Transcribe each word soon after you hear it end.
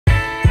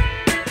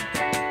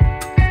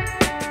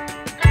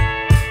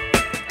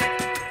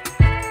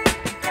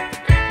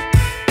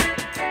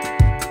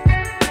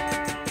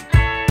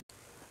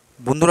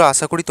বন্ধুরা,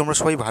 আশা করি তোমরা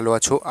সবাই ভালো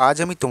আছো। আজ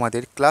আমি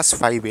তোমাদের ক্লাস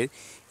 5-এর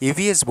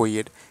ইভিএস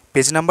বইয়ের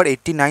পেজ নাম্বার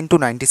 89 টু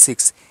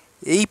 96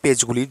 এই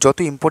পেজগুলির যত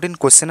ইম্পর্টেন্ট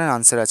কোশ্চেন আর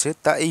আনসার আছে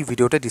তা এই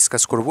ভিডিওটা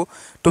ডিসকাস করব।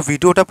 তো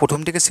ভিডিওটা প্রথম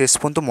থেকে শেষ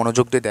পর্যন্ত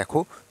মনোযোগ দিয়ে দেখো।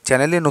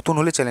 চ্যানেলে নতুন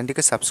হলে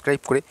চ্যানেলটিকে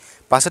সাবস্ক্রাইব করে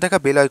পাশে থাকা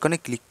বেল আইকনে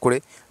ক্লিক করে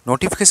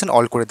নোটিফিকেশান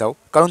অল করে দাও,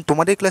 কারণ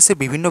তোমাদের ক্লাসে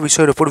বিভিন্ন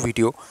বিষয়ের ওপর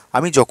ভিডিও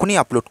আমি যখনই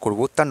আপলোড করব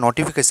তার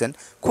নোটিফিকেশান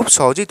খুব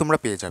সহজেই তোমরা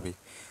পেয়ে যাবে।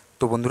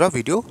 তো বন্ধুরা,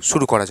 ভিডিও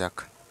শুরু করা যাক।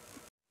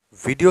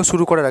 ভিডিও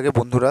শুরু করার আগে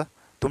বন্ধুরা,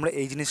 তোমরা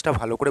এই জিনিসটা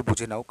ভালো করে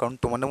বুঝে নাও, কারণ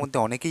তোমাদের মধ্যে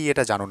অনেকেই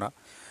এটা জানো না।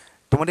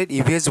 তোমাদের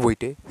ইভিএস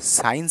বইতে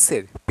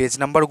সায়েন্সের পেজ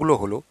নাম্বারগুলো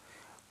হলো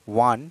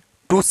 1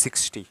 টু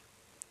 60,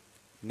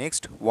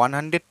 নেক্সট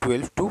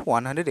 112 টু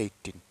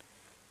 118,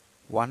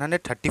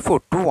 134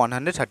 টু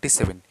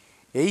 137।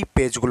 এই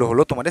পেজগুলো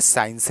হলো তোমাদের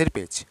সায়েন্সের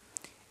পেজ।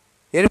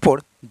 এরপর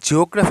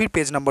জিওগ্রাফির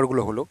পেজ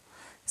নাম্বারগুলো হলো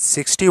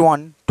 61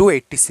 টু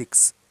 86,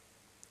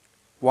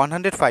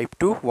 105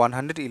 টু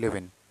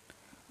 111,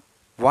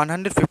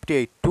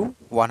 158 টু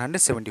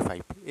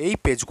 175। এই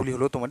পেজগুলি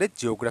হলো তোমাদের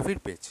জিওগ্রাফির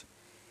পেজ।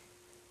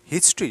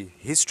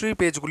 হিস্ট্রির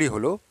পেজগুলি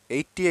হলো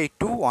 88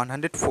 টু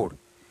 104,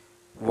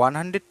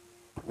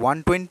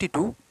 120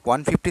 টু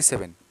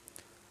 157,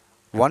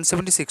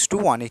 176 টু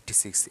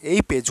 186। এই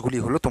পেজগুলি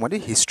হলো তোমাদের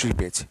হিস্ট্রি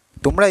পেজ।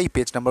 তোমরা এই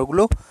পেজ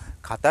নাম্বারগুলো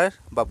খাতার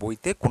বা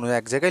বইতে কোনো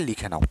এক জায়গায়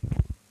লিখে নাও।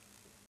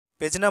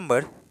 Page number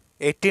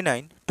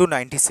 89 two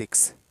 96।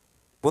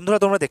 বন্ধুরা,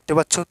 তোমরা দেখতে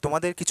পাচ্ছ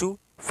তোমাদের কিছু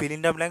ফিল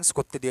ইন দ্য ব্ল্যাঙ্কস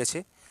করতে দিয়েছে।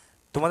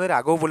 তোমাদের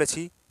আগেও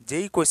বলেছি,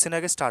 যেই কোয়েশ্চেন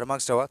আগে স্টার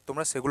মার্কস দেওয়া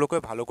তোমরা সেগুলোকে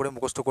ভালো করে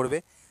মুখস্থ করবে,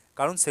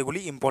 কারণ সেগুলি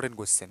ইম্পর্টেন্ট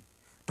কোয়েশ্চেন।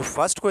 তো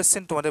ফার্স্ট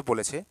কোয়েশ্চেন তোমাদের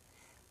বলেছে,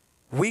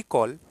 we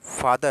call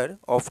father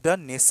of the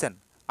nation,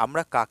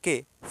 আমরা কাকে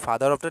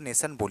ফাদার অফ দ্য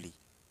নেশন বলি?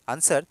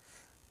 Answer,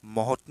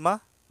 Mahatma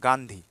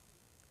Gandhi.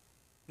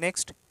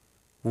 Next,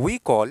 we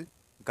call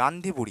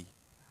Gandhi বুড়ি,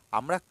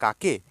 আমরা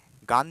কাকে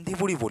গান্ধী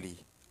বুড়ি বলি?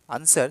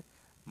 Answer,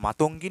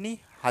 Matangini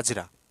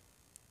Hazra.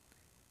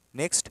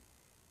 Next,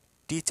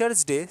 teachers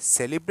day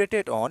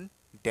celebrated on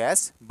dash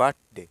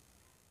birthday,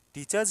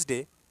 teachers day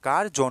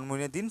কার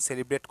জন্মদিনের দিন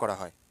সেলিব্রেট করা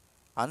হয়?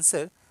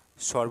 Answer,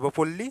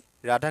 Sarvepalli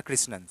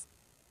Radhakrishnan.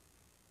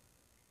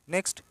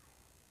 Next,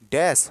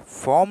 dash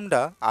form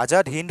the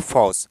Azad Hind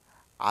ফৌজ,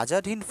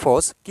 আজাদ হিন্দ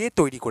ফৌজ কে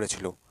তৈরি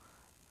করেছিল?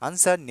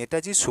 Answer,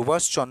 Netaji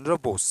Subhash Chandra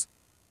Bose.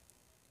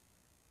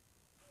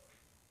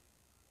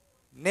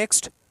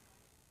 Next,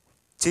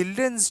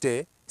 children's day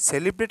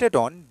celebrated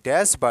on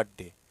dash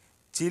birthday,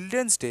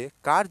 children's day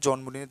কার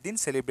জন্মদিনের দিন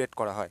সেলিব্রেট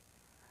করা হয়?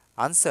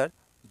 Answer,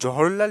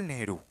 Jawaharlal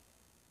Nehru.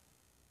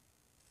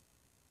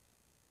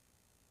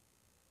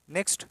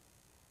 Next,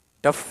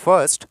 the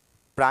first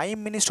prime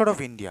minister of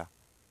India,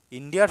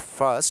 ইন্ডিয়ার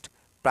first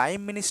prime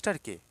minister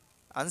K?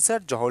 Answer,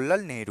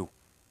 Jawaharlal Nehru.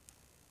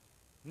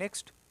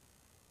 Next,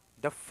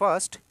 the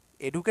first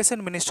education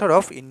minister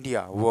of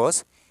India was,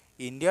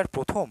 ইন্ডিয়ার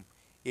প্রথম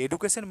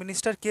education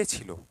minister কে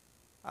ছিল?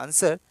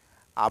 Answer,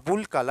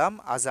 Abul Kalam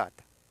Azad.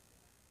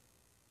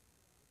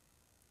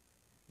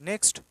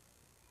 Next,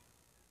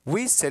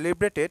 we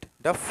celebrated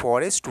the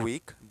forest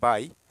week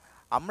by,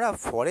 আমরা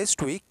forest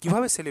week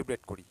কীভাবে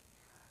celebrate করি?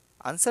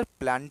 Answer,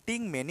 planting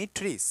many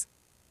trees,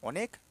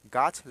 অনেক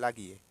গাছ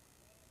লাগিয়ে।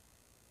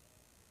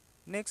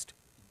 Next,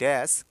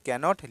 dash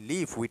cannot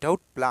live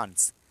without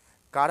plants,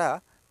 কারা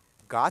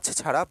গাছ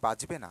ছাড়া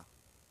বাঁচবে না?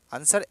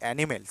 Answer,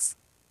 animals.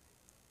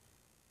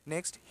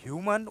 Next,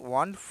 human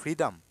want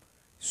freedom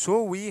so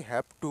we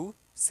have to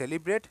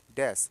celebrate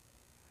dash,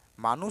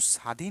 মানুষ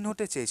স্বাধীন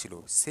হতে চেয়েছিল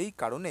সেই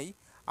কারণেই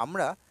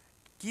আমরা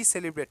কি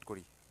সেলিব্রেট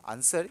করি?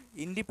 Answer,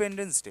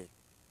 independence day.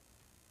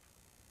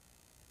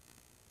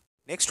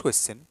 Next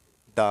question,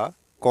 the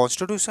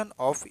constitution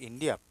of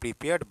India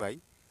prepared by,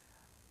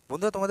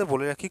 বন্ধুরা তোমাদের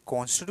বলে রাখি,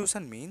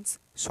 কনস্টিটিউশন মিন্স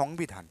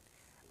সংবিধান।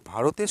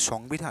 ভারতের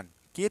সংবিধান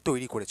কে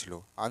তৈরি করেছিল?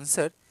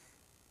 আনসার,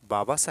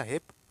 বাবা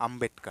সাহেব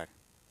Ambedkar.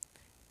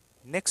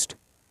 Next,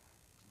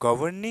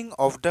 governing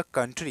of the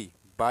country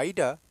by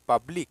the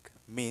public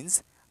means?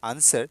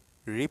 Answer,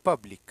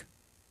 Republic.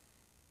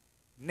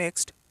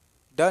 Next,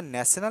 the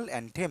national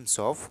অ্যান্থেমস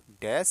of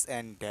dash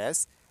and dash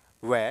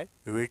wire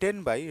written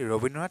by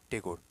Rabindranath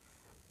Tagore,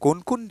 কোন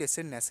কোন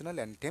দেশের ন্যাশনাল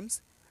অ্যান্থেমস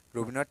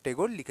রবীন্দ্রনাথ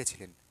টেগোর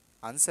লিখেছিলেন?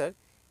 Answer,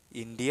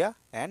 India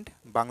and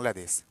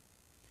Bangladesh.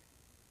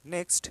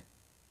 Next,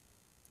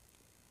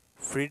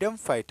 freedom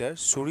fighter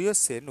Surya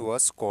Sen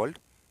was called,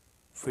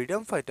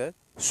 freedom fighter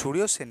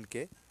সূর্য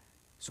সেনকে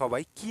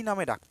সবাই কি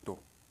নামে ডাকত?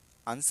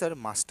 Answer,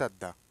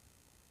 Masterda.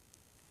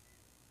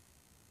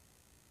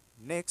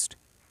 Next,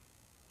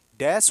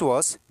 dash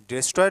was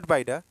destroyed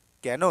by the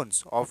ক্যাননস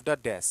of the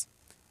dash,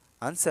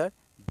 answer,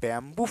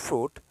 bamboo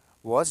fort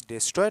was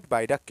destroyed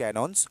by the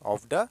ক্যাননস of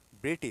the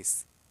British.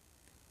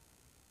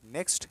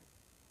 Next,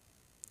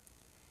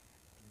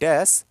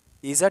 dash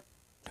is a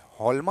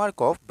hallmark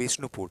of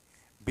Bishnupur,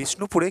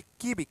 বিষ্ণুপুরে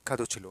কি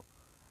বিখ্যাত ছিল?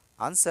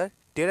 Answer,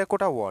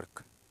 terracotta work.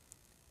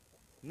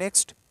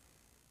 Next,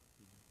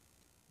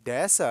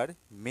 dash are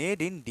made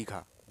in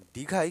Digha,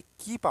 দীঘায়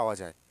কি পাওয়া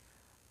যায়?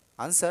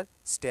 Answer,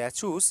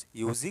 statues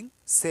using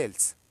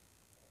sales.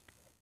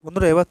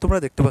 বন্ধুরা, এবার তোমরা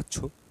দেখতে পাচ্ছ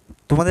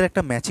তোমাদের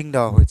একটা ম্যাচিং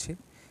দেওয়া হয়েছে,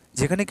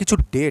 যেখানে কিছু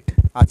ডেট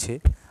আছে,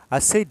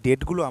 আর সেই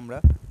ডেটগুলো আমরা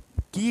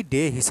কী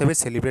ডে হিসেবে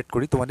সেলিব্রেট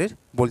করি তোমাদের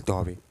বলতে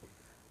হবে।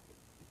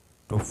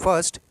 তো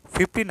ফার্স্ট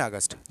 15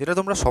 আগস্ট, যেটা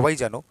তোমরা সবাই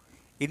জানো,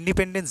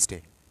 independence day.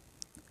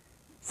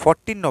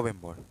 14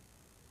 November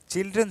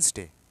children's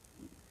day.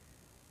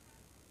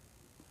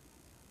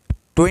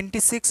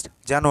 26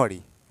 January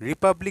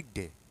Republic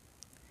day.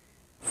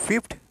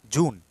 5th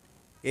June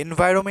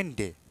environment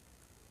day.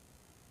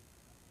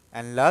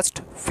 And last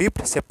 5th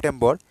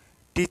September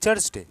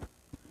teachers day.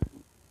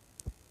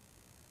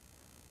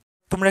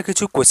 তোমরা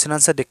কিছু কোয়েশ্চেন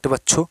আনসার দেখতে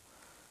পাচ্ছ।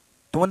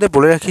 তোমাদের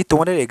বলে রাখি,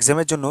 তোমাদের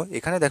এক্সামের জন্য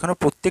এখানে দেখানো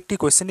প্রত্যেকটি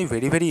কোয়েশ্চেনই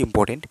ভেরি ভেরি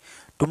ইম্পর্টেন্ট।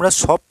 তোমরা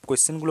সব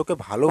কোয়েশ্চেনগুলোকে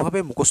ভালোভাবে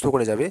মুখস্থ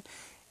করে যাবে।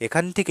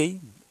 এখান থেকেই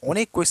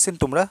অনেক কোয়েশ্চেন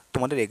তোমরা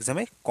তোমাদের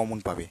এক্সামে কমন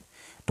পাবে।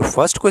 তো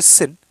first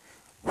question,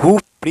 who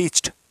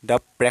প্রিচড the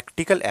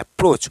practical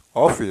approach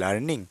of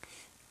learning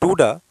to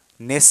the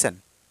nation?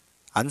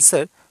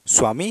 Answer,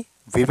 Swami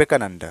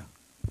Vivekananda.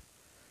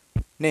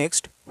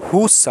 Next, who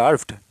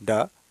served the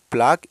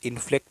plug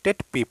inflected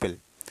people?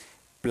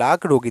 Plug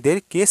রোগীদের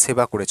কে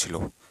সেবা করেছিল?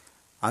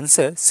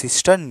 Answer,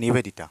 sister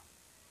Nivedita.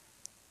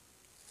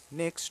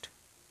 Next,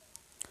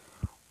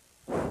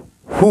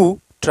 who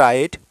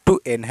tried to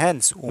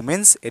enhance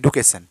women's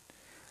education?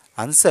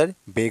 Answer,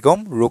 Begum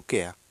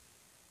Rokeya.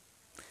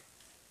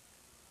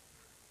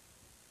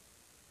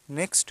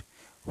 Next,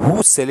 who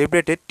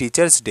celebrated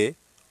teachers day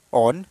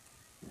on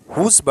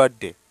whose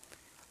birthday?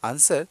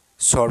 Answer,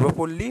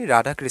 Sarvepalli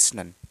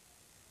Radhakrishnan.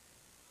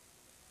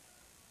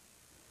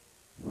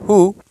 Who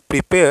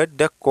prepared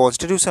the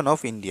constitution of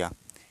India?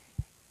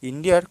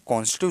 ইন্ডিয়ার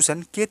constitution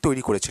কে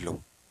তৈরি করেছিল?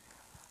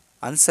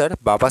 Answer,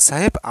 বাবা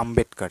সাহেব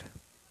Ambedkar.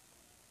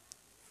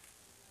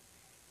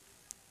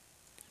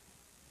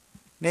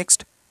 Next,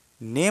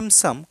 name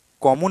some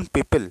common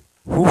people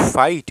who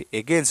fight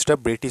against the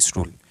British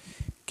rule?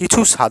 কিছু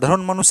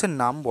সাধারণ মানুষের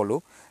নাম বলো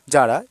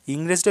যারা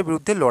ইংরেজদের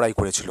বিরুদ্ধে লড়াই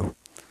করেছিল।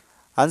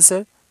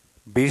 Answer,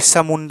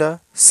 Birsa Munda,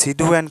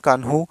 Sidhu and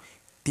Kanhu,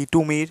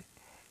 Titumir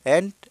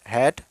and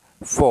had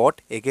ফট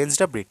এগেনস্ট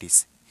দ্য ব্রিটিশ।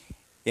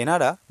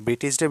 এনারা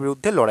ব্রিটিশদের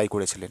বিরুদ্ধে লড়াই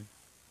করেছিলেন।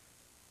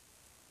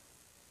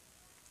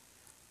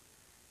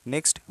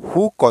 Next,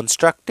 who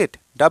constructed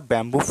the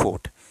bamboo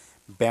fort?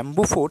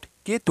 Bamboo fort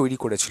কে তৈরি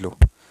করেছিল?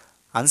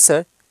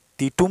 Answer,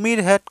 Titumir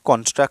had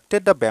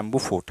constructed the bamboo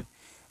fort.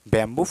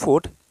 Bamboo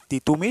fort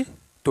Titumir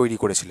তৈরি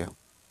করেছিল।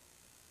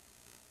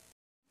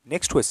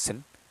 Next question,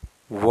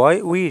 why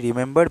we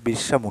remember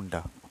Birsa Munda?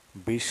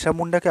 Birsa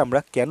মুন্ডাকে আমরা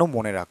কেন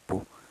মনে রাখবো?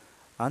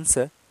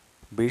 Answer,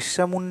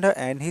 Birsa Munda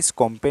and his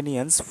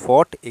companions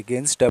ফট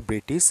against the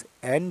British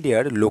and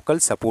there local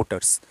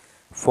supporters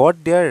for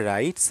their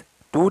rights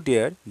to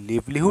their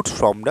livelihood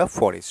from the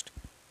forest.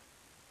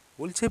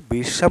 বলছে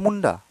বিরসা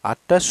মুন্ডা আর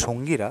তার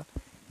সঙ্গীরা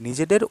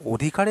নিজেদের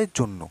অধিকারের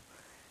জন্য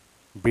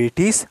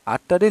ব্রিটিশ আর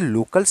তাদের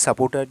লোকাল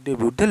সাপোর্টারদের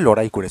বিরুদ্ধে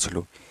লড়াই করেছিল।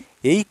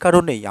 এই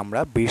কারণেই আমরা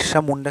বিরসা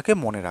মুন্ডাকে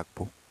মনে রাখব।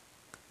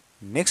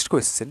 Next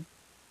question,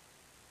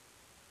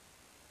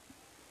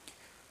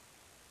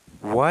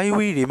 why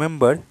we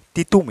remember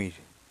Titumir?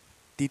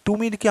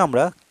 তিতুমিরকে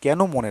আমরা কেন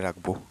মনে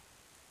রাখব?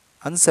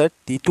 Answer,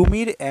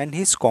 Titumir and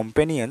his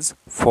companions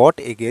ফট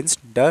against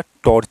the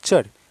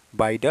torture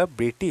by the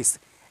British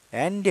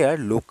and there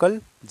local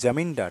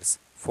জমিনদার্স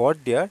for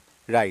their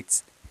rights.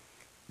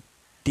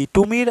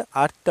 Titumir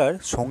আর তার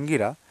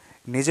সঙ্গীরা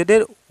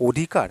নিজেদের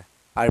অধিকার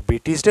আর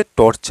ব্রিটিশদের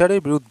টর্চারের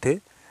বিরুদ্ধে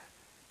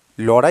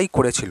লড়াই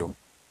করেছিল,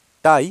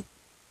 তাই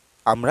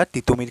আমরা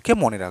তিতুমিরকে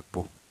মনে রাখব।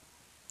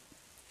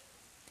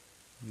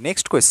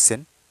 Next question,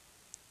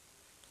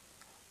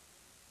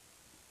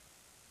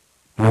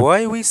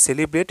 why we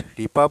celebrate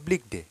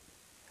Republic day?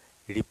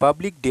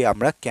 Republic day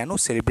আমরা কেন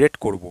সেলিব্রেট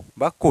করব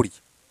বা করি?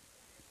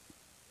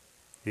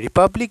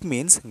 Republic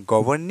means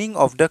governing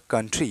of the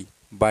country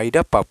by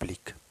the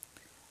public.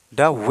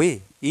 The way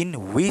in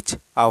which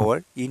our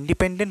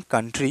independent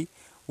country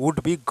would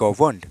be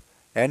governed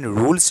and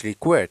rules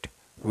required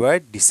were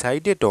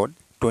decided on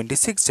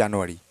 26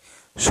 January.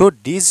 So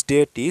this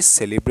date is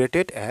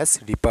celebrated as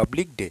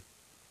Republic Day.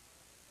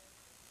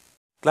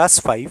 Class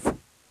 5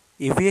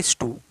 EVS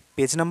 2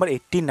 page number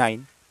 89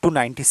 to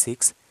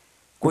 96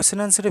 question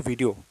answer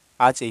video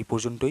আজ এই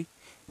পর্যন্তই।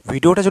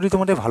 ভিডিওটা যদি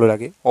তোমাদের ভালো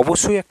লাগে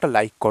অবশ্যই একটা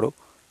লাইক করো,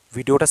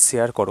 ভিডিওটা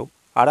শেয়ার করো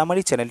আর আমার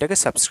এই চ্যানেলটাকে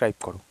সাবস্ক্রাইব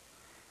করো।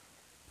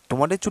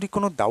 তোমাদের যদি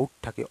কোনো ডাউট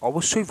থাকে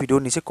অবশ্যই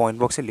ভিডিওর নিচে কমেন্ট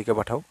বক্সে লিখে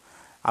পাঠাও,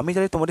 আমি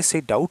তাহলে তোমাদের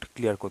সেই ডাউট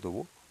ক্লিয়ার করে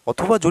দেবো।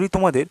 অথবা যদি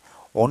তোমাদের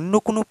অন্য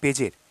কোনো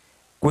পেজের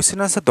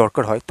কোয়েশ্চেন আনসার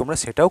দরকার হয় তোমরা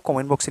সেটাও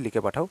কমেন্ট বক্সে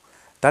লিখে পাঠাও,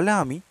 তাহলে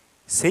আমি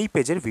সেই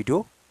পেজের ভিডিও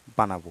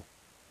বানাবো।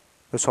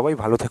 তো সবাই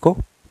ভালো থেকো,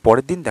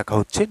 পরের দিন দেখা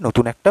হচ্ছে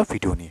নতুন একটা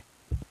ভিডিও নিয়ে।